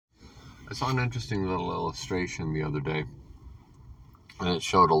I saw an interesting little illustration the other day, and it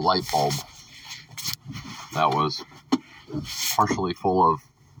showed a light bulb that was partially full of,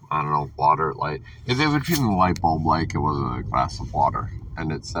 I don't know, water, light. They were treating the light bulb like it was a glass of water,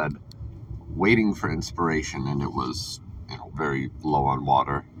 and it said, waiting for inspiration, and it was, very low on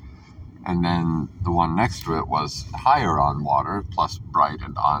water. And then the one next to it was higher on water, plus bright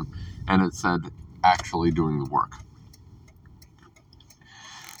and on, and it said, actually doing the work.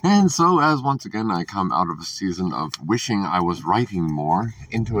 And so, as once again I come out of a season of wishing I was writing more,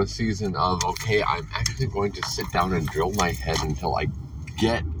 into a season of, okay, I'm actually going to sit down and drill my head until I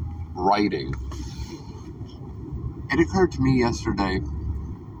get writing. It occurred to me yesterday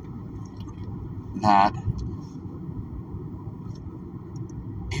that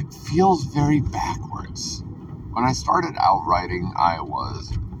it feels very backwards. When I started out writing, I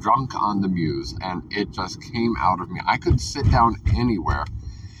was drunk on the muse, and it just came out of me. I could sit down anywhere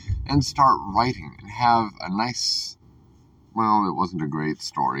and start writing and have a nice, well, it wasn't a great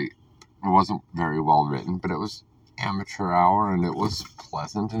story. It wasn't very well written, but it was amateur hour, and it was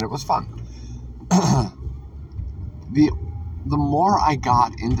pleasant, and it was fun. The more I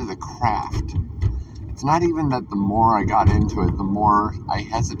got into the craft, it's not even that the more I got into it, the more I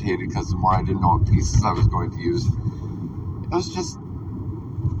hesitated, because the more I didn't know what pieces I was going to use. It was just,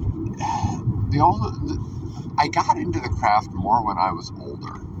 I got into the craft more when I was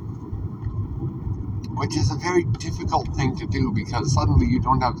older, which is a very difficult thing to do, because suddenly you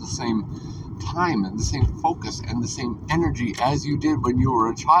don't have the same time and the same focus and the same energy as you did when you were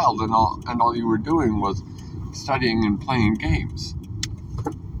a child, and all you were doing was studying and playing games.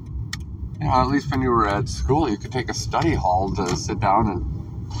 At least when you were at school, you could take a study hall to sit down and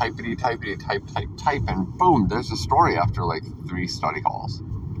type, and boom, there's a story after like 3 study halls.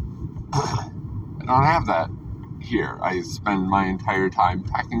 I don't have that here. I spend my entire time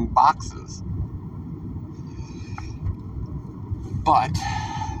packing boxes. But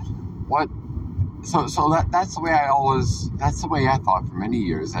that's the way I thought for many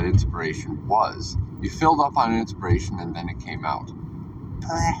years that inspiration was. You filled up on inspiration and then it came out.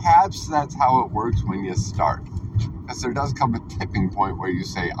 Perhaps that's how it works when you start, because there does come a tipping point where you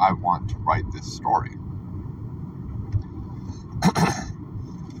say, I want to write this story.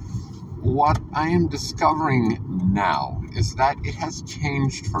 What I am discovering now is that it has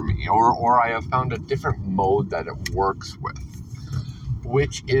changed for me, or I have found a different mode that it works with,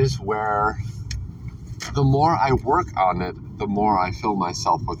 which is where the more I work on it, the more I fill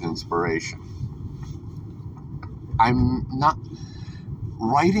myself with inspiration.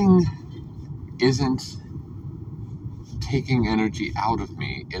 Writing isn't taking energy out of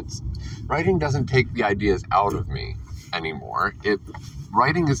me. Writing doesn't take the ideas out of me anymore.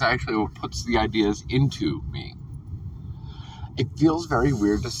 Writing is actually what puts the ideas into me. It feels very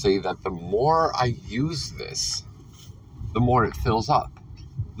weird to say that the more I use this, the more it fills up.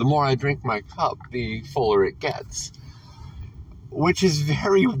 The more I drink my cup, the fuller it gets. Which is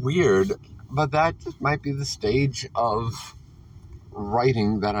very weird, but that just might be the stage of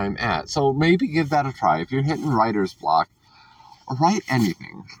writing that I'm at. So maybe give that a try. If you're hitting writer's block, write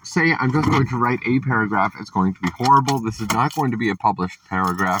anything. Say, I'm just going to write a paragraph. It's going to be horrible. This is not going to be a published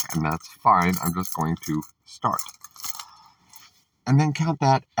paragraph, and that's fine. I'm just going to start. And then count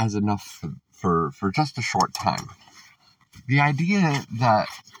that as enough for just a short time. The idea that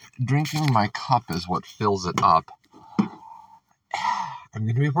drinking my cup is what fills it up, I'm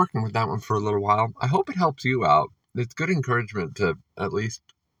going to be working with that one for a little while. I hope it helps you out. It's good encouragement to at least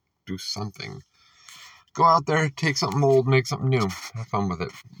do something. Go out there, take something old, make something new. Have fun with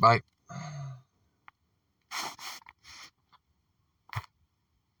it. Bye. I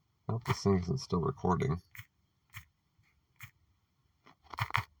hope this thing isn't still recording.